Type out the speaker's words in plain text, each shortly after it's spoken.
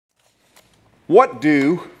What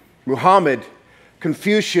do Muhammad,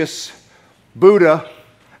 Confucius, Buddha,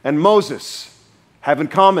 and Moses have in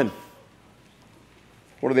common?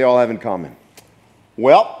 What do they all have in common?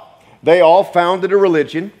 Well, they all founded a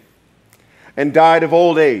religion and died of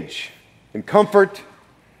old age in comfort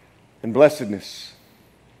and blessedness.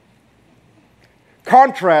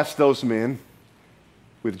 Contrast those men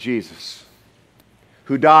with Jesus,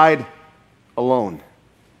 who died alone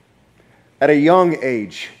at a young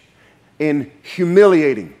age in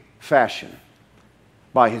humiliating fashion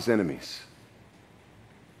by his enemies.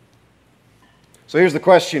 So here's the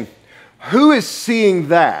question. Who is seeing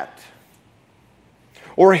that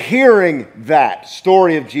or hearing that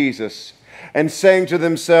story of Jesus and saying to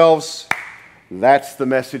themselves, that's the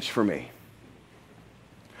message for me?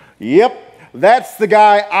 Yep, that's the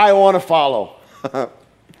guy I want to follow.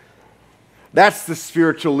 That's the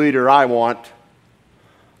spiritual leader I want.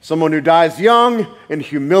 Someone who dies young in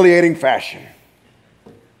humiliating fashion.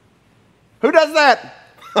 Who does that?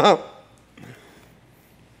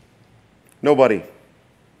 Nobody.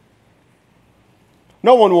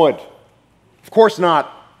 No one would. Of course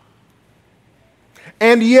not.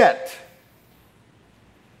 And yet,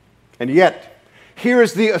 here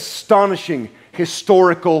is the astonishing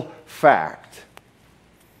historical fact.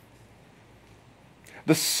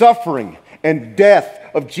 The suffering and death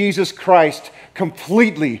of Jesus Christ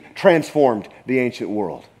completely transformed the ancient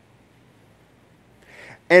world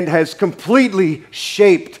and has completely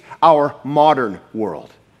shaped our modern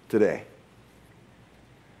world today.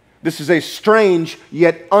 This is a strange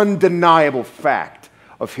yet undeniable fact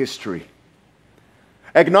of history.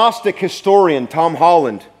 Agnostic historian Tom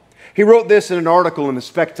Holland, he wrote this in an article in The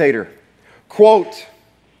Spectator. Quote,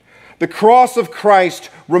 "The cross of Christ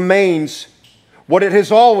remains what it has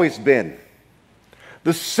always been,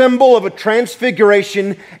 the symbol of a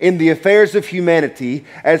transfiguration in the affairs of humanity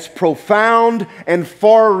as profound and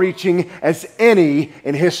far-reaching as any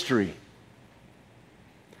in history.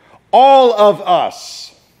 All of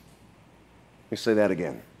us," let me say that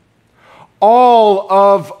again, all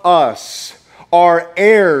of us are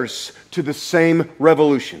heirs to the same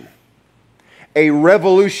revolution. A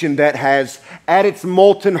revolution that has at its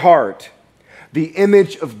molten heart the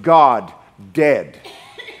image of God dead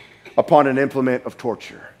upon an implement of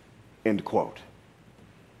torture. End quote.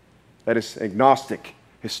 That is agnostic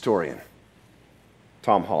historian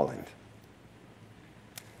Tom Holland.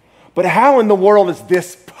 But how in the world is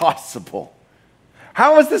this possible?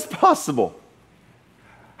 How is this possible?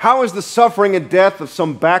 How is the suffering and death of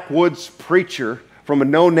some backwoods preacher from a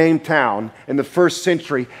no-name town in the first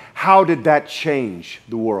century, how did that change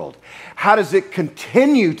the world? How does it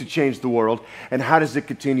continue to change the world? And how does it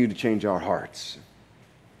continue to change our hearts?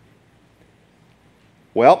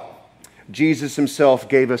 Well, Jesus himself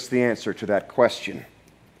gave us the answer to that question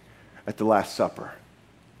at the Last Supper.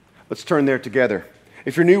 Let's turn there together.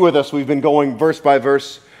 If you're new with us, we've been going verse by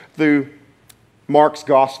verse through Mark's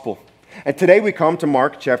gospel. And today we come to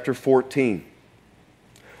Mark chapter 14,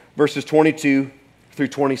 verses 22 through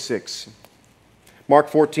 26. Mark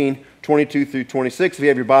 14, 22 through 26. If you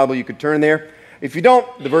have your Bible, you could turn there. If you don't,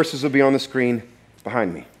 the verses will be on the screen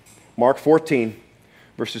behind me. Mark 14,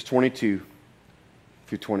 verses 22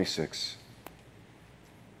 through 26.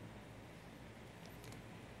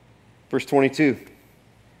 Verse 22.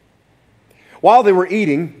 While they were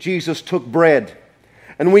eating, Jesus took bread,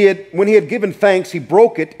 and when he had given thanks, he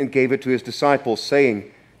broke it and gave it to his disciples,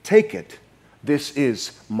 saying, "Take it, this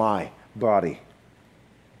is my body."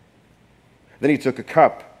 Then he took a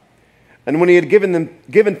cup, and when he had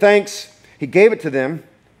given thanks, he gave it to them,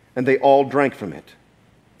 and they all drank from it.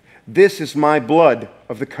 "This is my blood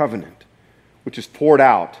of the covenant, which is poured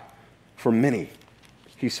out for many,"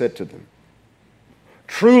 he said to them.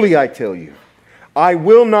 "Truly I tell you, I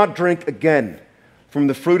will not drink again from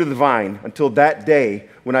the fruit of the vine until that day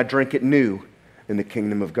when I drink it new in the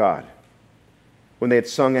kingdom of God." When they had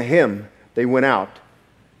sung a hymn, they went out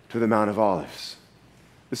to the Mount of Olives.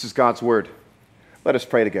 This is God's word. Let us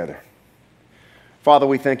pray together. Father,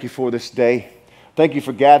 we thank you for this day. Thank you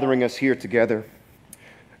for gathering us here together.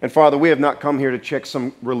 And Father, we have not come here to check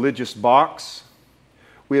some religious box.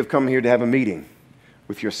 We have come here to have a meeting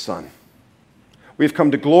with your Son. We have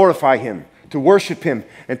come to glorify him, to worship him,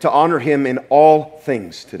 and to honor him in all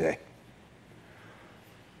things today.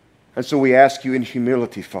 And so we ask you in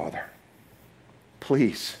humility, Father,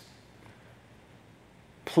 please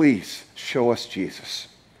show us Jesus.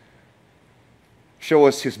 Show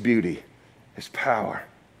us his beauty, his power,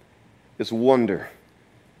 his wonder,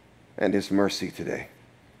 and his mercy today.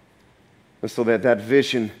 And so that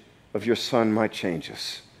vision of your Son might change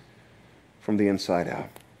us from the inside out.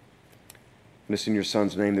 And it's in your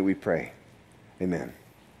Son's name that we pray. Amen.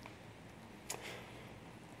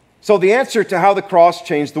 So the answer to how the cross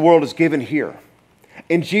changed the world is given here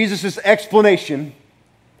in Jesus' explanation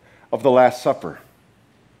of the Last Supper,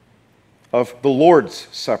 of the Lord's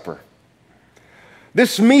Supper.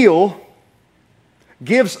 This meal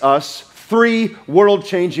gives us three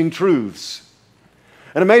world-changing truths.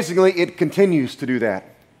 And amazingly, it continues to do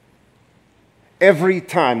that every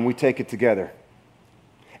time we take it together.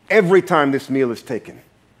 Every time this meal is taken.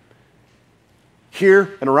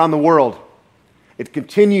 Here and around the world, it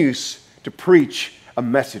continues to preach a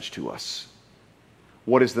message to us.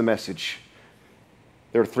 What is the message?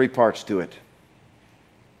 There are three parts to it.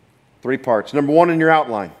 Three parts. Number one in your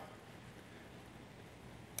outline.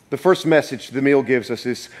 The first message the meal gives us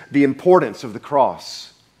is the importance of the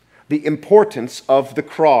cross. The importance of the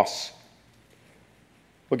cross.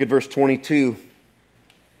 Look at verse 22.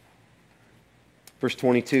 Verse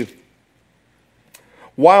 22.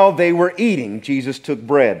 While they were eating, Jesus took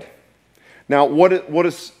bread. Now, what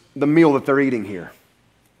is the meal that they're eating here?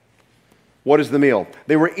 What is the meal?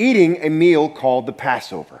 They were eating a meal called the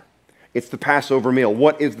Passover. It's the Passover meal.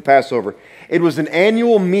 What is the Passover? It was an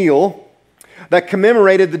annual meal that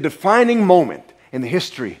commemorated the defining moment in the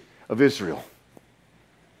history of Israel.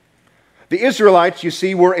 The Israelites, you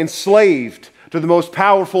see, were enslaved to the most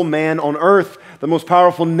powerful man on earth, the most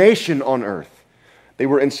powerful nation on earth. They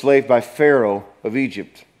were enslaved by Pharaoh of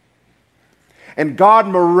Egypt. And God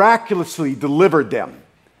miraculously delivered them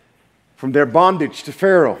from their bondage to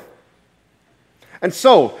Pharaoh. And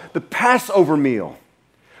so, the Passover meal,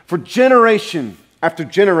 for generation after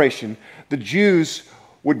generation, the Jews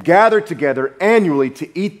would gather together annually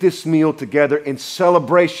to eat this meal together in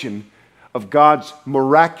celebration of God's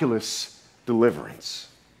miraculous deliverance.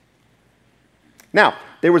 Now,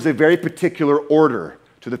 there was a very particular order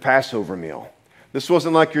to the Passover meal. This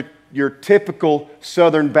wasn't like your typical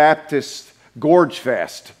Southern Baptist gorge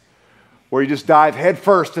fest, where you just dive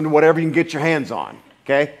headfirst into whatever you can get your hands on,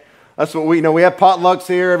 okay? That's what we know. We have potlucks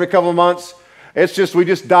here every couple of months. It's just, we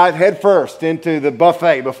just dive headfirst into the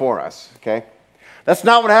buffet before us, okay? That's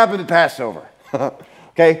not what happened at Passover,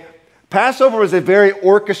 okay? Passover was a very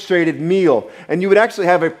orchestrated meal, and you would actually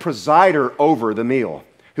have a presider over the meal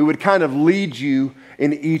who would kind of lead you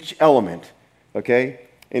in each element, okay?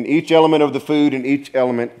 In each element of the food and each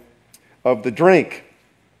element of the drink.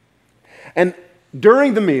 And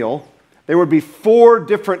during the meal, there would be 4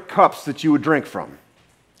 different cups that you would drink from,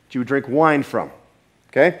 that you would drink wine from,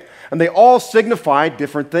 okay? And they all signified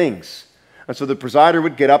different things. And so the presider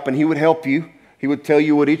would get up and he would help you. He would tell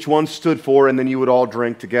you what each one stood for, and then you would all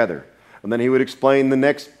drink together. And then he would explain the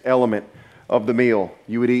next element of the meal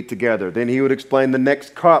you would eat together. Then he would explain the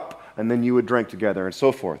next cup, and then you would drink together, and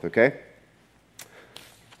so forth, okay?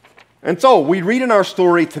 And so we read in our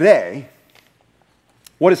story today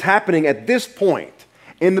what is happening at this point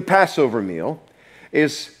in the Passover meal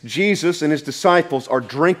is Jesus and his disciples are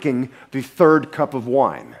drinking the 3rd cup of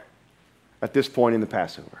wine at this point in the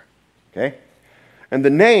Passover, okay? And the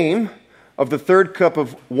name of the 3rd cup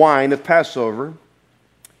of wine of Passover,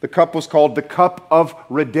 the cup was called the cup of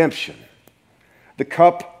redemption. The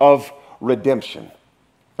cup of redemption.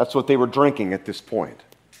 That's what they were drinking at this point.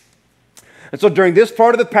 And so during this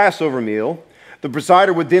part of the Passover meal, the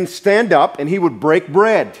presider would then stand up and he would break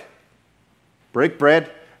bread. Break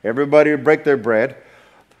bread. Everybody would break their bread.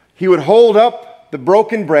 He would hold up the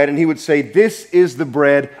broken bread and he would say, "This is the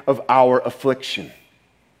bread of our affliction."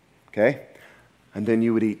 Okay? And then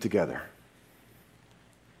you would eat together.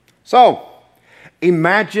 So,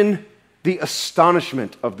 imagine the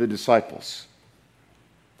astonishment of the disciples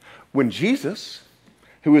when Jesus,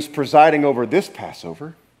 who is presiding over this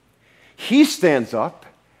Passover, he stands up,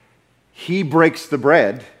 he breaks the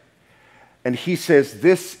bread, and he says,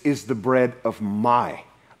 "This is the bread of my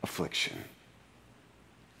affliction.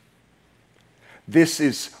 This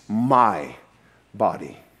is my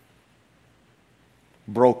body,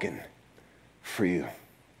 broken for you."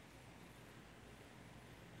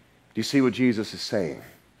 Do you see what Jesus is saying?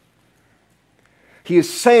 He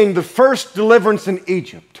is saying the first deliverance in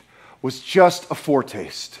Egypt was just a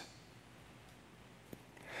foretaste.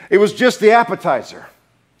 It was just the appetizer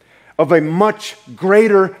of a much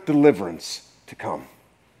greater deliverance to come.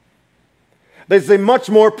 There's a much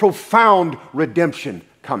more profound redemption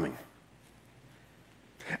coming.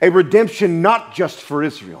 A redemption not just for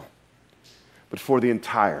Israel, but for the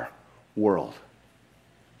entire world.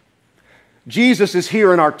 Jesus is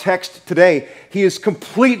here in our text today. He is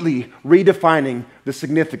completely redefining the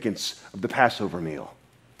significance of the Passover meal.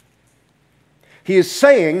 He is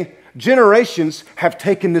saying generations have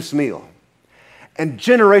taken this meal, and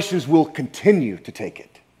generations will continue to take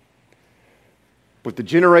it. But the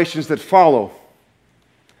generations that follow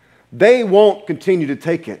They won't continue to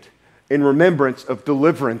take it in remembrance of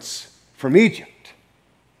deliverance from Egypt.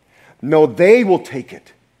 No, they will take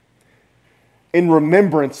it in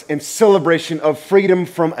remembrance and celebration of freedom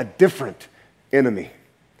from a different enemy,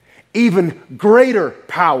 even greater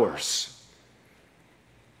powers.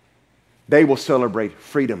 They will celebrate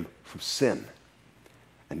freedom from sin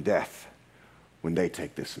and death when they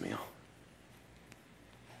take this meal.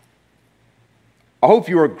 I hope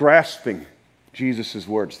you are grasping Jesus'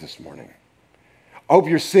 words this morning. I hope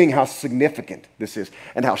you're seeing how significant this is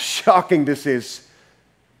and how shocking this is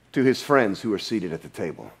to his friends who are seated at the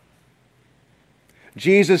table.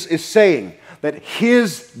 Jesus is saying that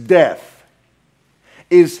his death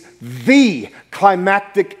is the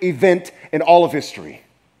climactic event in all of history.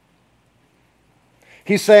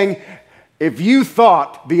 He's saying, if you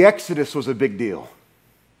thought the Exodus was a big deal,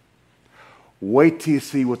 wait till you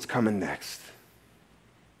see what's coming next.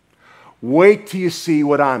 Wait till you see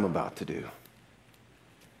what I'm about to do.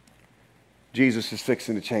 Jesus is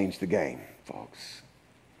fixing to change the game, folks.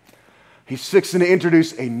 He's fixing to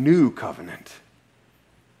introduce a new covenant.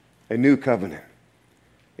 A new covenant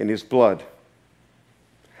in his blood.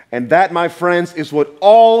 And that, my friends, is what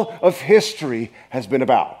all of history has been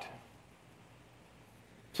about.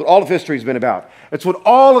 It's what all of history has been about. It's what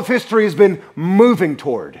all of history has been moving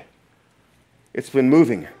toward. It's been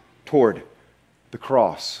moving toward the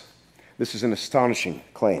cross. This is an astonishing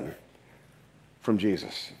claim from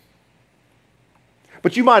Jesus.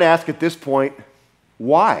 But you might ask at this point,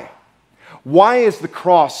 why? Why is the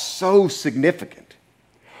cross so significant?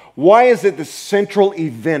 Why is it the central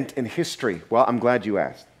event in history? Well, I'm glad you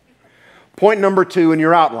asked. Point number 2 in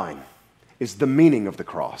your outline is the meaning of the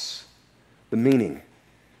cross. The meaning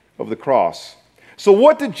of the cross. So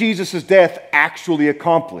what did Jesus' death actually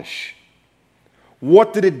accomplish?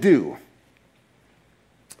 What did it do?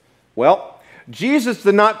 Well, Jesus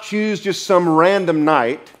did not choose just some random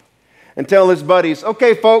night and tell his buddies,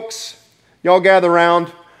 okay, folks, y'all gather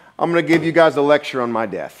around. I'm going to give you guys a lecture on my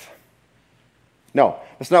death. No,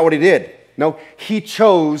 that's not what he did. No, he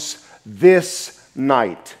chose this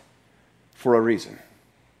night for a reason.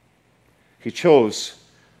 He chose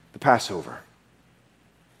the Passover.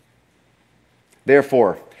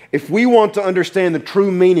 Therefore, if we want to understand the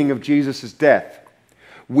true meaning of Jesus' death,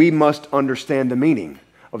 we must understand the meaning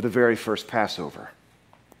of the very first Passover.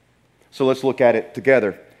 So let's look at it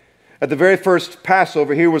together. At the very first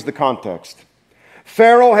Passover, here was the context.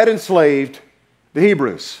 Pharaoh had enslaved the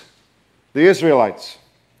Hebrews, the Israelites.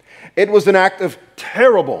 It was an act of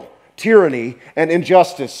terrible tyranny and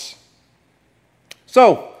injustice.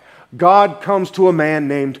 So, God comes to a man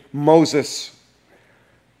named Moses.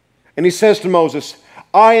 And he says to Moses,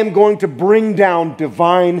 I am going to bring down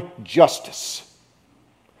divine justice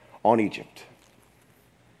on Egypt.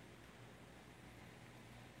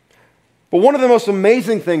 But one of the most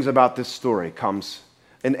amazing things about this story comes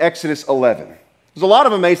in Exodus 11. There's a lot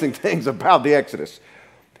of amazing things about the Exodus.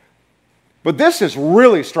 But this is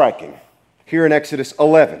really striking here in Exodus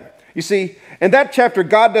 11. You see, in that chapter,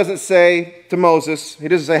 God doesn't say to Moses, he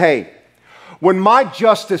doesn't say, hey, when my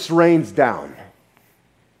justice rains down,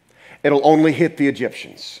 it'll only hit the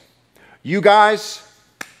Egyptians. You guys,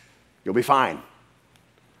 you'll be fine.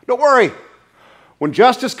 Don't worry. When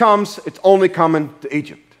justice comes, it's only coming to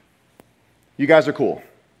Egypt. You guys are cool.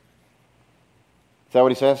 Is that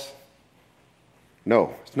what he says?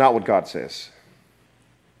 No, it's not what God says.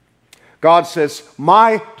 God says,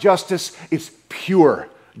 my justice is pure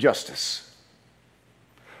justice.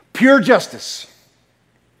 Pure justice.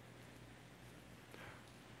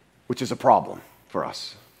 Which is a problem for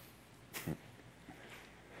us.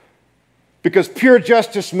 Because pure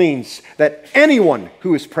justice means that anyone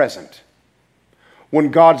who is present,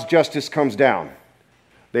 when God's justice comes down,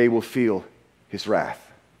 they will feel his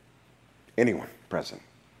wrath. Anyone present.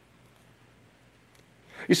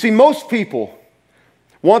 You see, most people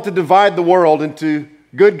want to divide the world into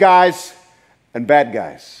good guys and bad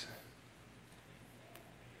guys.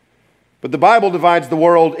 But the Bible divides the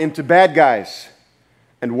world into bad guys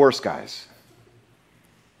and worse guys.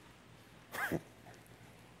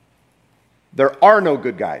 There are no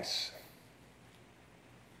good guys.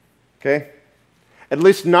 Okay? At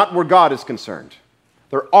least not where God is concerned.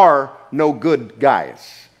 There are no good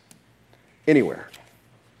guys anywhere.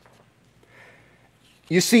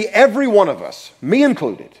 You see, every one of us, me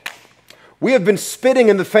included, we have been spitting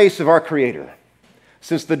in the face of our Creator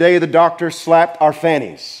since the day the doctor slapped our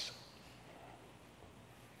fannies.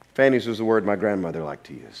 Fannies was the word my grandmother liked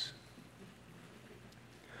to use.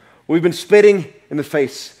 We've been spitting in the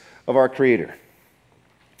face of our Creator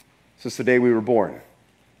since the day we were born.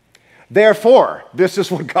 Therefore, this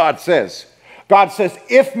is what God says. God says,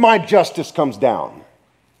 if my justice comes down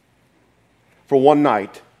for one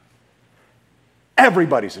night,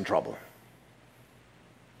 everybody's in trouble.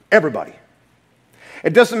 Everybody.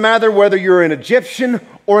 It doesn't matter whether you're an Egyptian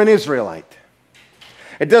or an Israelite.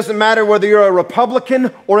 It doesn't matter whether you're a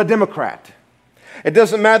Republican or a Democrat. It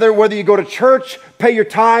doesn't matter whether you go to church, pay your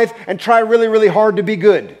tithe, and try really, really hard to be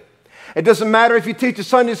good. It doesn't matter if you teach a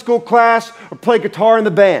Sunday school class or play guitar in the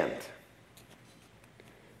band.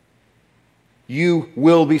 You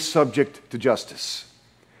will be subject to justice,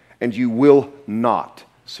 and you will not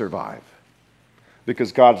survive,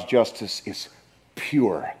 because God's justice is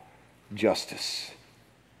pure justice.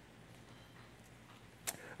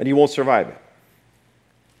 And you won't survive it.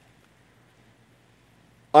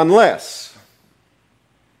 Unless,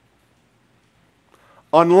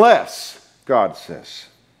 God says,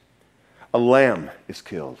 a lamb is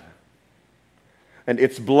killed, and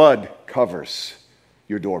its blood covers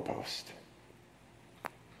your doorpost.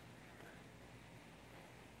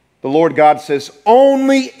 The Lord God says,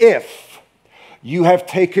 only if you have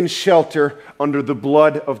taken shelter under the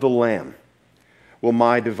blood of the Lamb will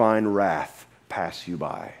my divine wrath pass you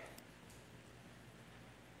by.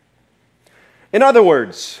 In other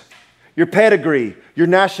words, your pedigree, your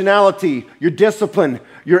nationality, your discipline,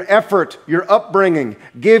 your effort, your upbringing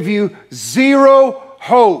give you zero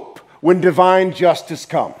hope when divine justice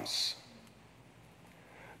comes.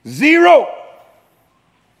 Zero.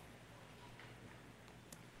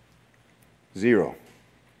 Zero.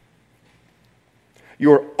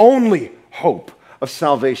 Your only hope of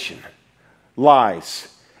salvation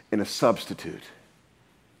lies in a substitute.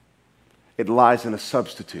 It lies in a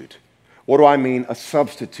substitute. What do I mean, a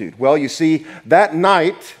substitute? Well, you see, that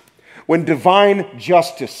night when divine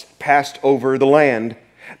justice passed over the land,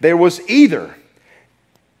 there was either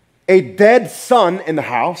a dead son in the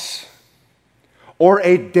house or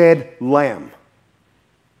a dead lamb.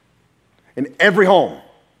 In every home,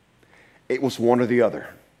 it was one or the other.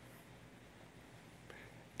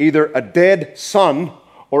 Either a dead son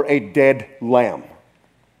or a dead lamb.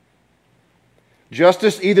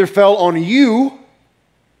 Justice either fell on you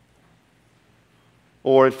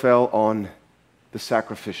or it fell on the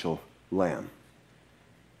sacrificial lamb.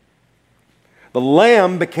 The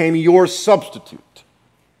lamb became your substitute.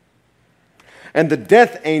 And the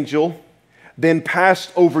death angel then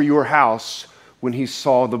passed over your house when he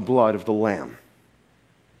saw the blood of the lamb,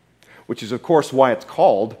 which is, of course, why it's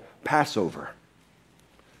called Passover.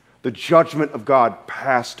 The judgment of God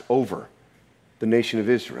passed over the nation of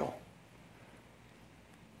Israel.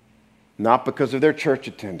 Not because of their church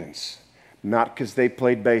attendance, not because they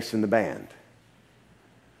played bass in the band.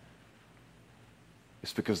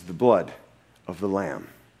 It's because of the blood of the Lamb.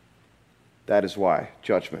 That is why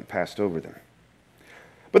judgment passed over them.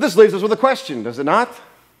 But this leaves us with a question, does it not?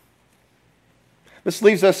 This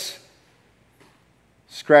leaves us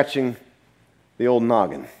scratching the old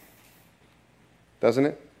noggin, doesn't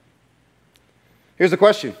it? Here's the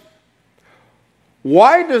question.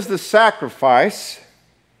 Why does the sacrifice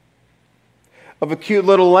of a cute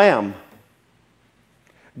little lamb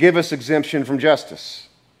give us exemption from justice?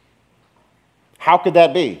 How could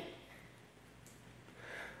that be?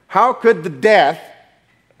 How could the death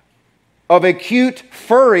of a cute,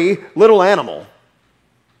 furry little animal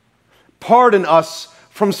pardon us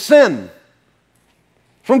from sin,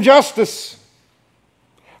 from justice?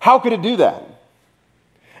 How could it do that?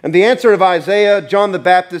 And the answer of Isaiah, John the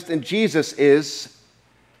Baptist, and Jesus is,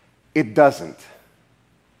 it doesn't.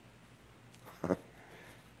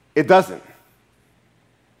 It doesn't.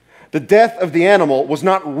 The death of the animal was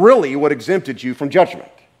not really what exempted you from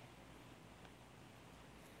judgment.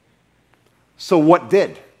 So what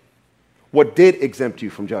did? What did exempt you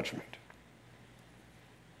from judgment?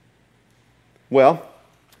 Well,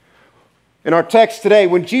 in our text today,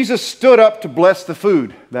 when Jesus stood up to bless the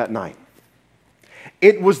food that night,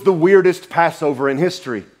 it was the weirdest Passover in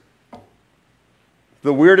history.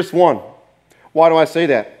 The weirdest one. Why do I say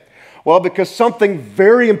that? Well, because something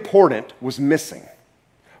very important was missing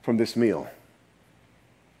from this meal.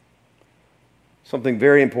 Something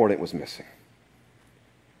very important was missing.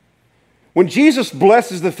 When Jesus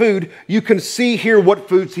blesses the food, you can see here what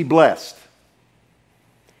foods he blessed.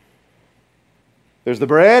 There's the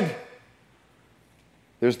bread.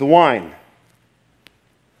 There's the wine.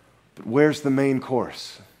 But where's the main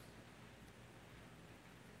course?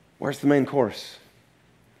 Where's the main course?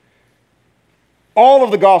 All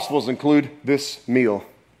of the Gospels include this meal.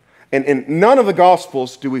 And in none of the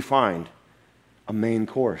Gospels do we find a main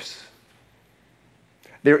course.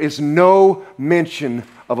 There is no mention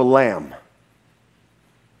of a lamb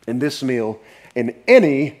in this meal in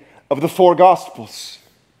any of the four Gospels.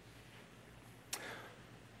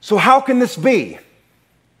 So how can this be?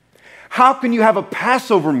 How can you have a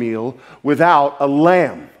Passover meal without a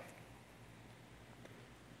lamb?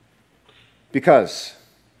 Because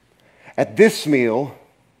at this meal,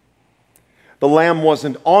 the lamb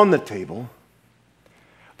wasn't on the table,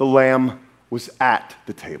 the lamb was at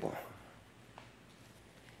the table.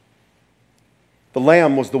 The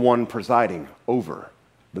lamb was the one presiding over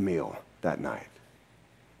the meal that night.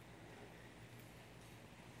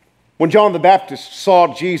 When John the Baptist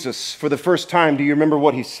saw Jesus for the first time, do you remember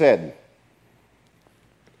what he said?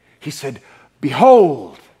 He said,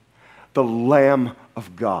 "Behold, the Lamb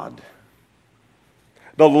of God.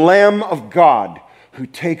 The Lamb of God who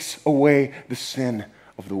takes away the sin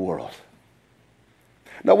of the world."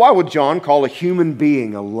 Now, why would John call a human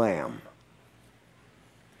being a lamb?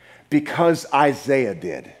 Because Isaiah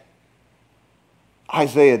did.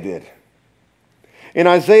 Isaiah did. In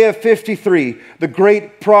Isaiah 53, the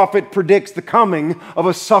great prophet predicts the coming of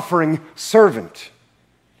a suffering servant,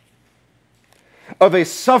 of a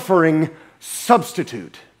suffering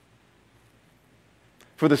substitute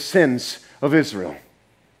for the sins of Israel.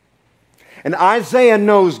 And Isaiah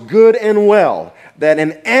knows good and well that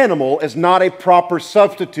an animal is not a proper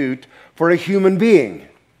substitute for a human being.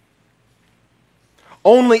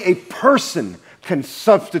 Only a person can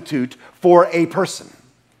substitute for a person.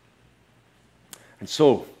 And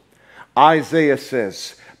so, Isaiah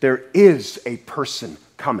says, there is a person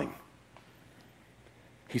coming.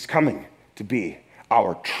 He's coming to be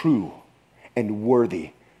our true and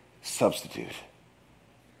worthy substitute.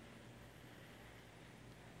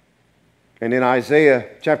 And in Isaiah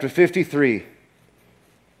chapter 53,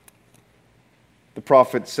 the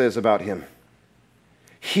prophet says about him,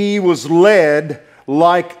 "He was led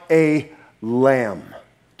like a lamb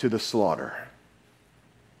to the slaughter.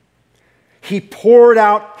 He poured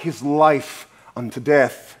out his life unto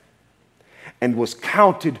death and was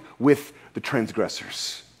counted with the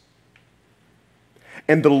transgressors.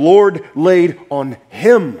 And the Lord laid on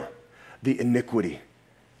him the iniquity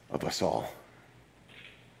of us all."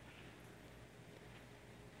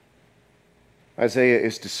 Isaiah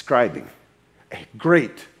is describing a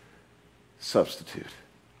great substitute,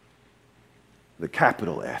 the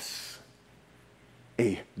capital S,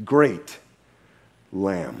 a great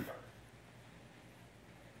lamb.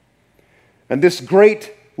 And this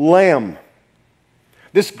great lamb,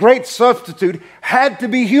 this great substitute had to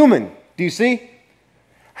be human. Do you see?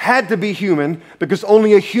 Had to be human because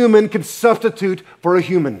only a human could substitute for a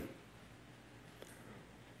human.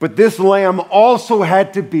 But this lamb also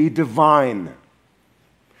had to be divine.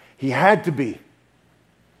 He had to be.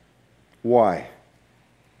 Why?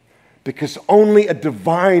 Because only a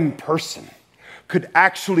divine person could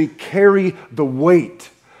actually carry the weight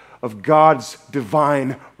of God's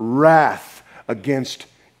divine wrath against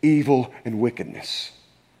evil and wickedness.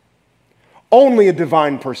 Only a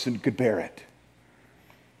divine person could bear it.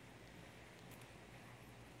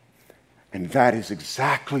 And that is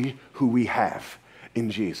exactly who we have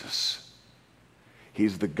in Jesus.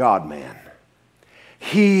 He's the God-man.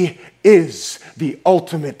 He is the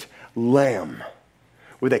ultimate Lamb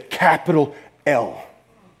with a capital L.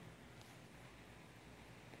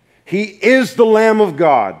 He is the Lamb of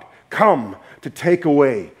God come to take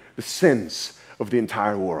away the sins of the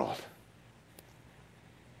entire world.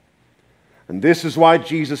 And this is why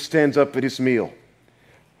Jesus stands up at his meal.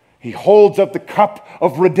 He holds up the cup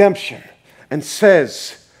of redemption and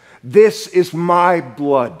says, "This is my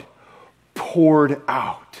blood poured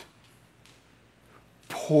out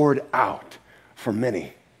for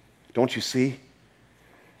many." Don't you see?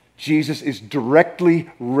 Jesus is directly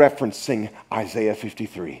referencing Isaiah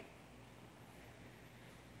 53.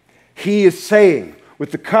 He is saying,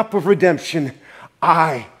 with the cup of redemption,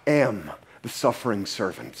 I am the suffering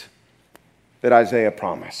servant that Isaiah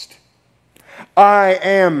promised. I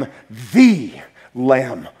am the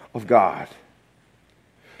Lamb of God,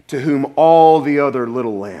 to whom all the other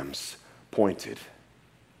little lambs pointed.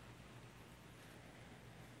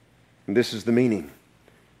 And this is the meaning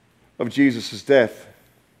of Jesus' death.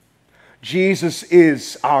 Jesus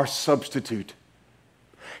is our substitute.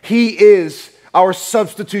 He is our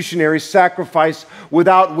substitutionary sacrifice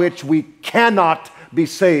without which we cannot be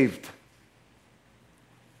saved.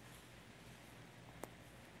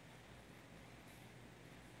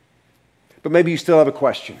 But maybe you still have a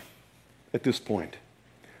question at this point.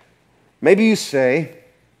 Maybe you say,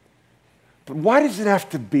 but why does it have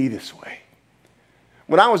to be this way?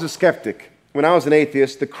 When I was a skeptic, when I was an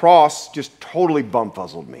atheist, the cross just totally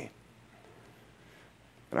bumfuzzled me.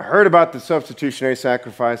 And I heard about the substitutionary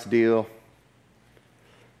sacrifice deal,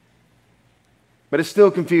 but it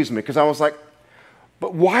still confused me because I was like,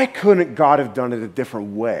 But why couldn't God have done it a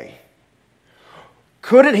different way?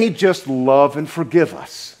 Couldn't he just love and forgive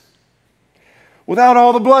us without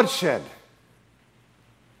all the bloodshed?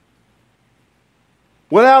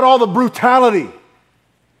 Without all the brutality?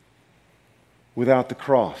 Without the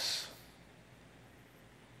cross?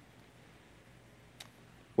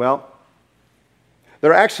 Well,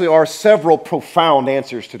 there actually are several profound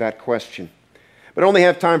answers to that question. But I only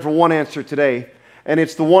have time for one answer today, and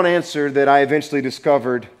it's the one answer that I eventually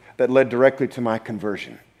discovered that led directly to my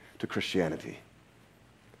conversion to Christianity.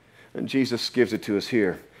 And Jesus gives it to us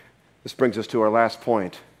here. This brings us to our last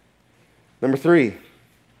point. Number 3,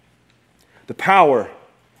 the power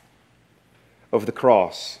of the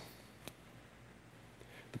cross.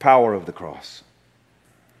 The power of the cross.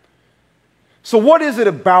 So what is it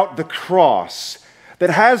about the cross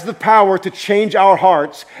that has the power to change our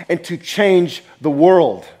hearts and to change the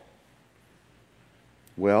world?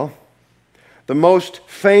 Well, the most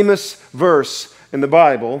famous verse in the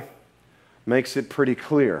Bible makes it pretty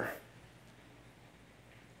clear.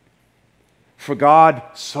 For God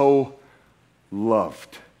so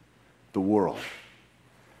loved the world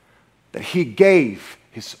that he gave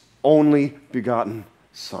his only begotten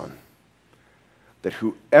Son, that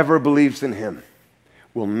whoever believes in him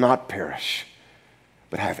will not perish,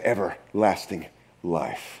 but have everlasting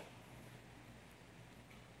life.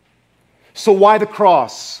 So why the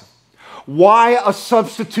cross? Why a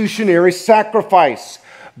substitutionary sacrifice?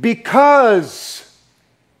 Because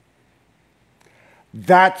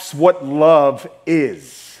that's what love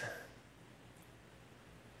is.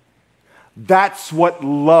 That's what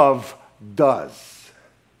love does.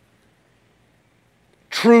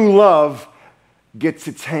 True love gets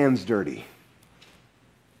its hands dirty.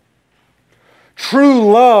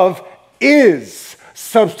 True love is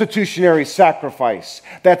substitutionary sacrifice.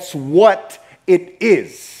 That's what it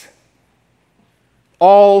is.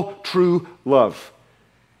 All true love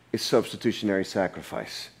is substitutionary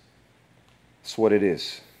sacrifice. That's what it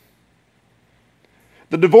is.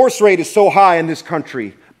 The divorce rate is so high in this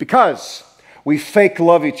country because we fake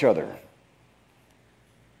love each other.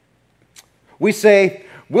 We say,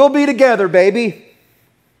 we'll be together, baby.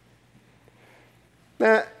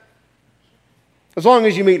 As long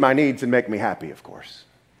as you meet my needs and make me happy, of course.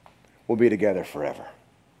 We'll be together forever.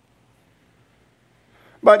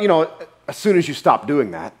 But, as soon as you stop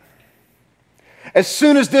doing that, as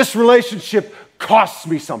soon as this relationship costs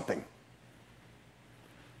me something,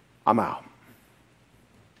 I'm out.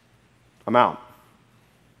 I'm out.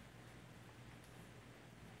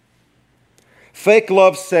 Fake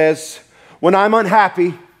love says, when I'm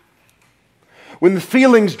unhappy, when the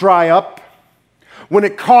feelings dry up, when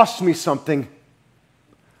it costs me something,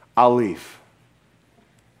 I'll leave.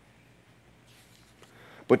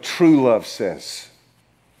 But true love says,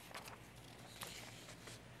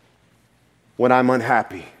 when I'm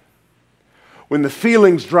unhappy, when the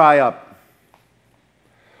feelings dry up,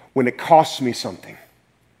 when it costs me something,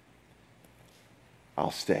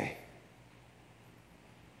 I'll stay.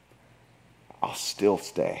 I'll still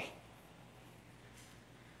stay.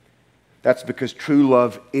 That's because true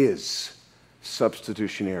love is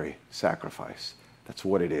substitutionary sacrifice. That's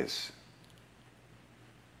what it is.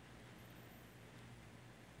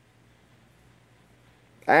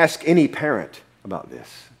 Ask any parent about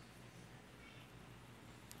this.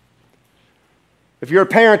 If you're a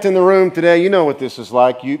parent in the room today, you know what this is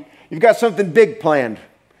like. You've got something big planned.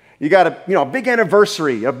 You got a big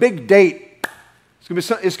anniversary, a big date.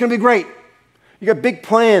 It's going to be great. You got big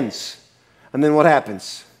plans. And then what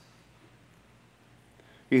happens?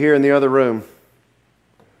 You hear in the other room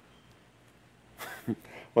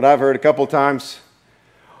what I've heard a couple of times.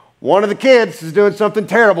 One of the kids is doing something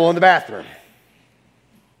terrible in the bathroom.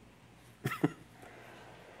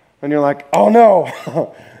 And you're like, oh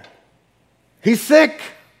no, he's sick.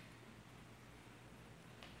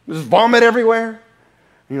 There's vomit everywhere.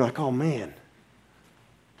 And you're like, oh man,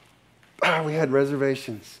 we had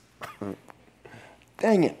reservations.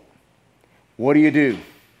 Dang it. What do?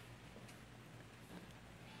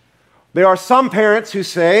 There are some parents who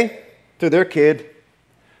say to their kid,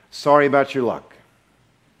 sorry about your luck.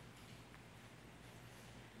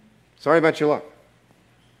 Sorry about your luck.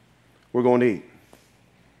 We're going to eat.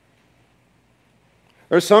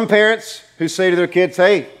 There's some parents who say to their kids,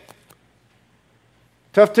 hey,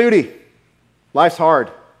 tough tootie. Life's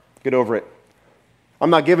hard. Get over it. I'm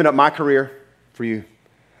not giving up my career for you.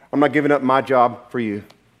 I'm not giving up my job for you.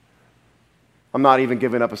 I'm not even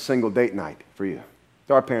giving up a single date night for you.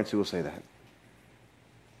 There are parents who will say that.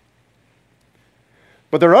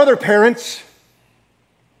 But there are other parents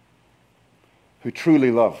who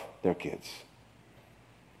truly love their kids.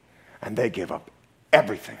 And they give up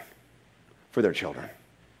everything for their children.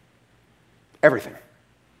 Everything.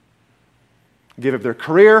 Give up their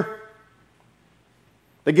career.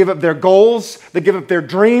 They give up their goals. They give up their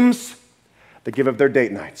dreams. They give up their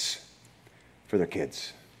date nights for their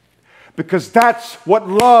kids. Because that's what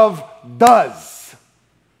love does.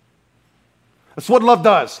 That's what love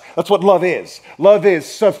does. That's what love is. Love is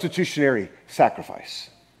substitutionary sacrifice.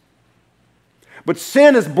 But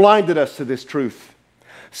sin has blinded us to this truth.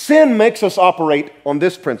 Sin makes us operate on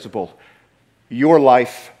this principle: your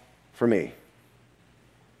life for me.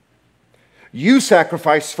 You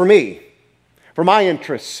sacrifice for me, for my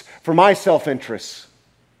interests, for my self-interests,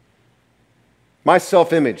 my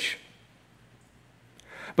self-image.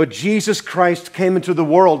 But Jesus Christ came into the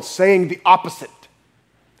world saying the opposite.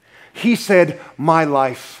 He said, my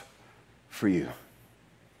life for you.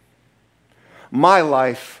 My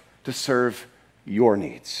life to serve your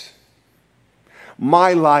needs.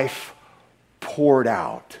 My life poured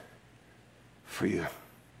out for you.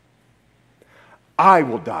 I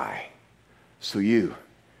will die so you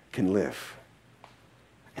can live,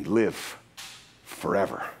 and live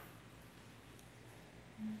forever.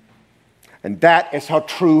 And that is how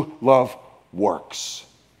true love works.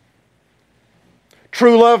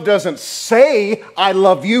 True love doesn't say, I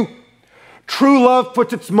love you. True love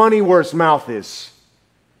puts its money where its mouth is.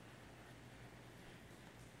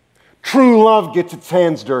 True love gets its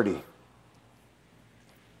hands dirty.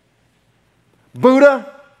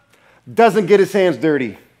 Buddha doesn't get his hands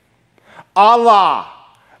dirty. Allah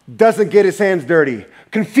doesn't get his hands dirty.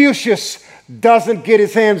 Confucius doesn't get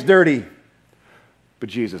his hands dirty. But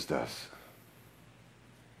Jesus does.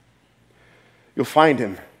 You'll find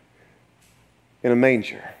him in a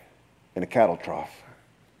manger, in a cattle trough.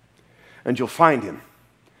 And you'll find him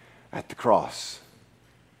at the cross.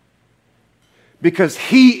 Because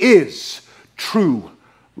he is true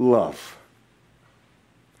love.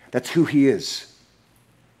 That's who he is.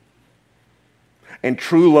 And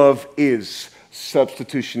true love is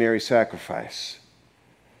substitutionary sacrifice.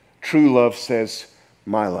 True love says,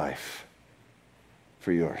 my life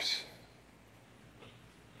for yours.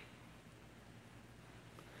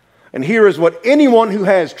 And here is what anyone who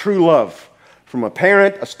has true love, from a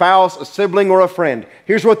parent, a spouse, a sibling, or a friend,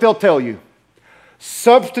 here's what they'll tell you.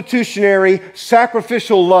 Substitutionary,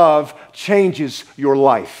 sacrificial love changes your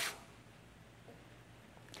life.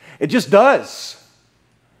 It just does.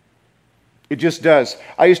 It just does.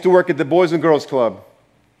 I used to work at the Boys and Girls Club.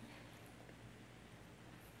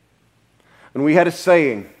 And we had a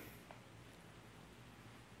saying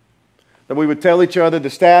that we would tell each other, the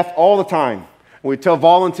staff, all the time. We'd tell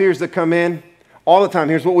volunteers that come in all the time.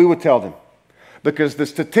 Here's what we would tell them. Because the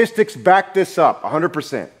statistics back this up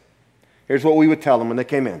 100%. Here's what we would tell them when they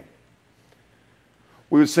came in.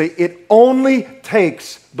 We would say, it only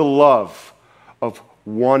takes the love of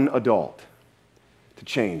one adult to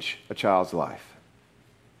change a child's life.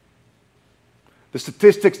 The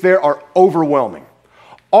statistics there are overwhelming.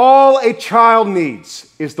 All a child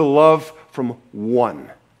needs is the love from one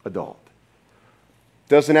adult.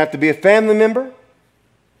 Doesn't have to be a family member.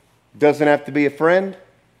 Doesn't have to be a friend.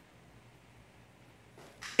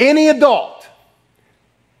 Any adult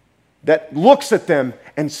that looks at them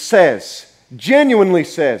and says, genuinely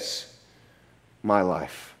says, my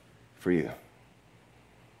life for you.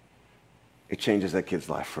 It changes that kid's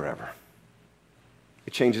life forever.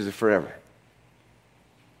 It changes it forever.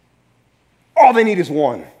 All they need is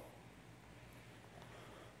one.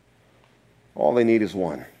 All they need is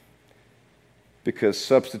one. Because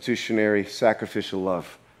substitutionary, sacrificial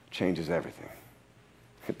love changes everything.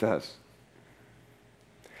 It does.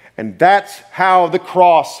 And that's how the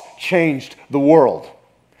cross changed the world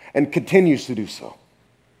and continues to do so.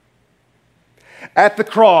 At the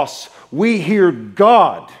cross, we hear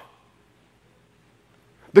God,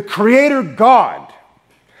 the Creator God,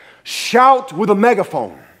 shout with a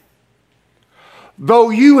megaphone, though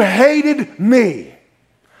you hated me,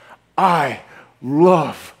 I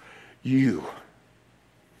love you.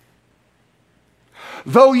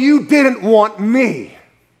 Though you didn't want me,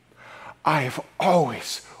 I have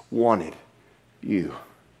always wanted you.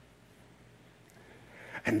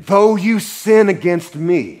 And though you sin against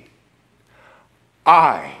me,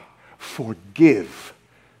 I forgive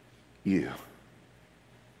you.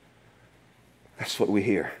 That's what we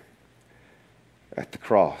hear at the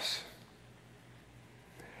cross.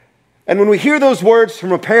 And when we hear those words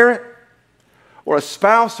from a parent or a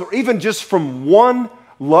spouse or even just from one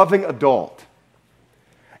loving adult,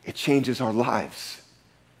 it changes our lives.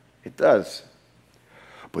 It does.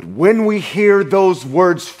 But when we hear those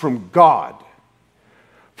words from God,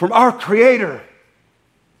 from our Creator,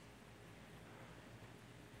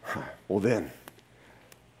 well then,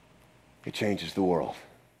 it changes the world.